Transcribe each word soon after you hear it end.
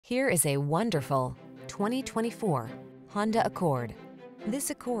Here is a wonderful 2024 Honda Accord. This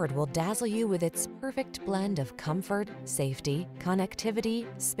Accord will dazzle you with its perfect blend of comfort, safety, connectivity,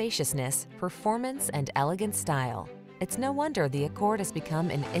 spaciousness, performance, and elegant style. It's no wonder the Accord has become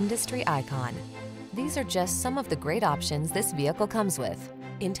an industry icon. These are just some of the great options this vehicle comes with: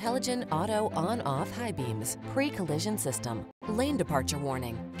 intelligent auto on-off high beams, pre-collision system, lane departure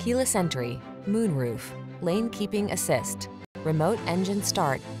warning, keyless entry, moonroof, lane keeping assist, remote engine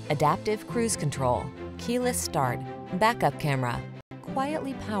start, adaptive cruise control, keyless start, backup camera.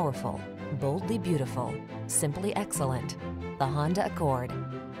 Quietly powerful, boldly beautiful, simply excellent. The Honda Accord.